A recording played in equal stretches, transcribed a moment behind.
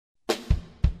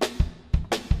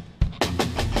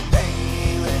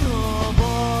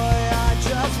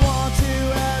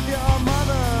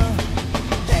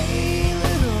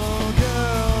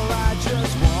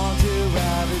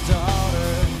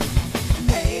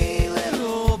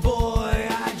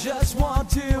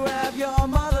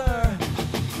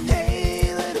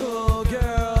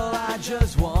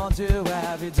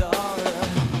your daughter.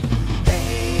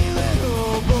 Hey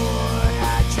little boy,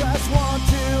 I just want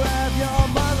to have your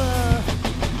mother.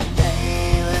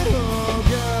 Hey little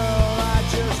girl, I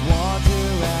just want to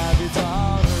have your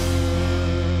daughter.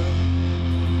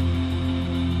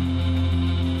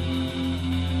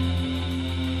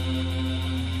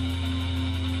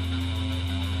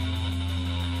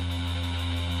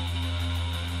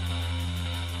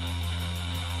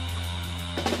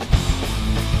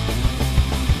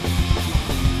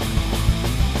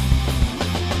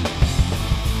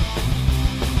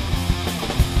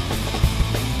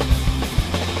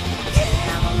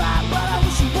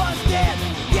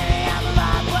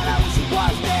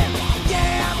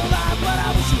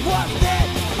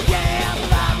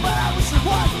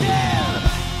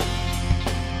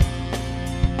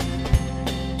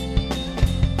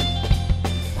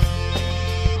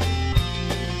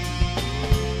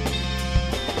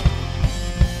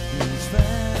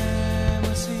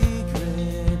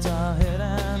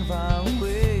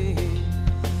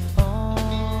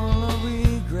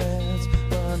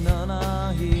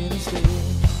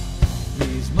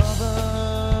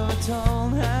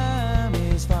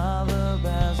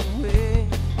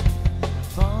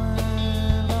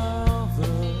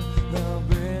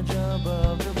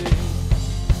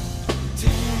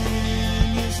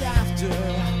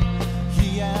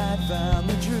 Found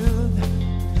the truth,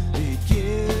 he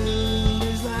killed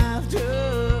his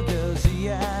laughter, cause he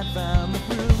had found the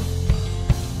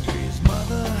proof. His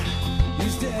mother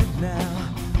is dead now,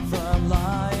 from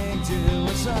lying to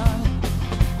her son.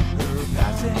 Her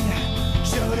passing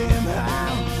showed him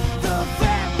how the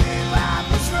family life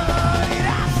was run. And I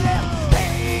said,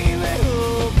 hey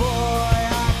little boy,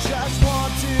 I just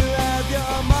want to have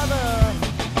your mother.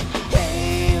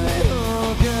 Hey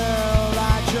little girl,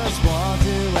 I just want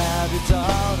to have your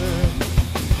daughter.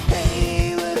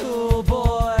 Hey little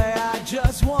boy, I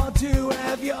just want to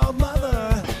have your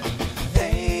mother.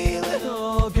 Hey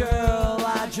little girl,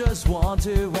 I just want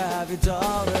to have your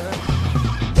daughter.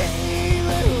 Hey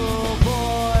little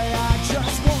boy, I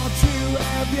just want to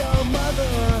have your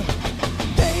mother.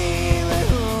 Hey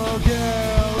little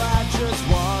girl, I just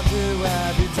want to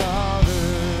have your daughter.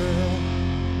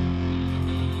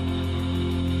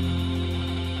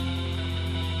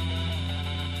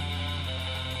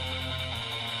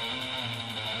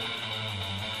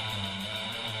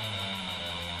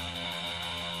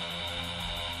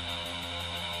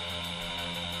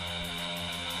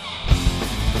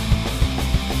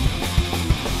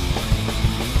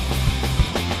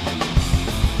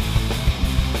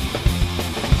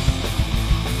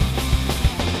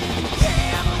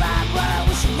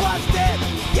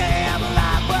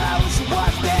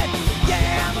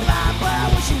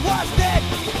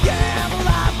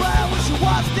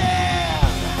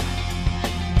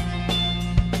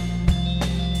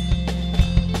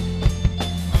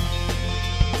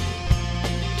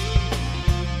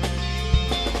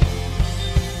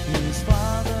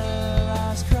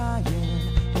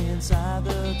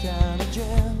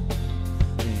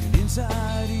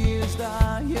 Inside he is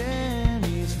dying,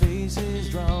 his face is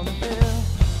drawn to fill.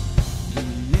 The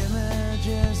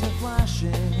images are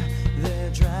flashing,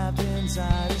 they're trapped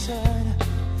inside his head.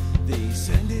 They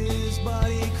send his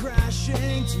body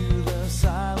crashing to the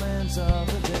silence of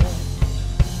the dead.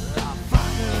 Our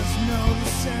fighters know the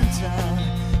sentence,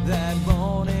 that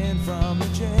morning from the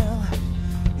jail.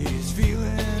 His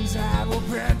feelings that were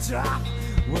pent up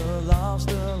were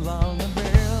lost along the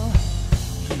bill.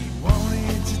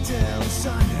 Wanted to tell his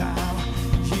son how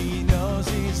he knows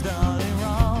he's done it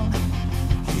wrong.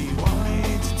 He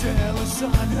wanted to tell his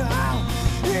son how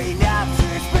he knows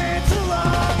it's been too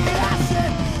long. And I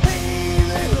said, hey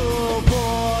little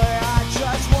boy, I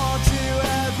just want to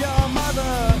have your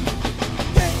mother.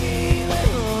 Hey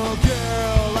little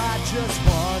girl, I just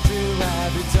want to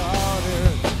have your daughter.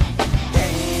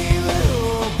 Hey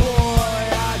little boy,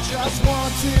 I just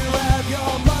want to have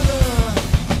your mother.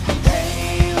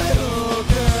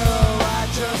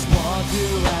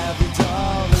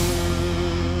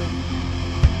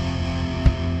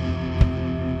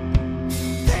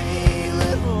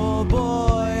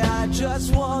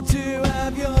 Just want to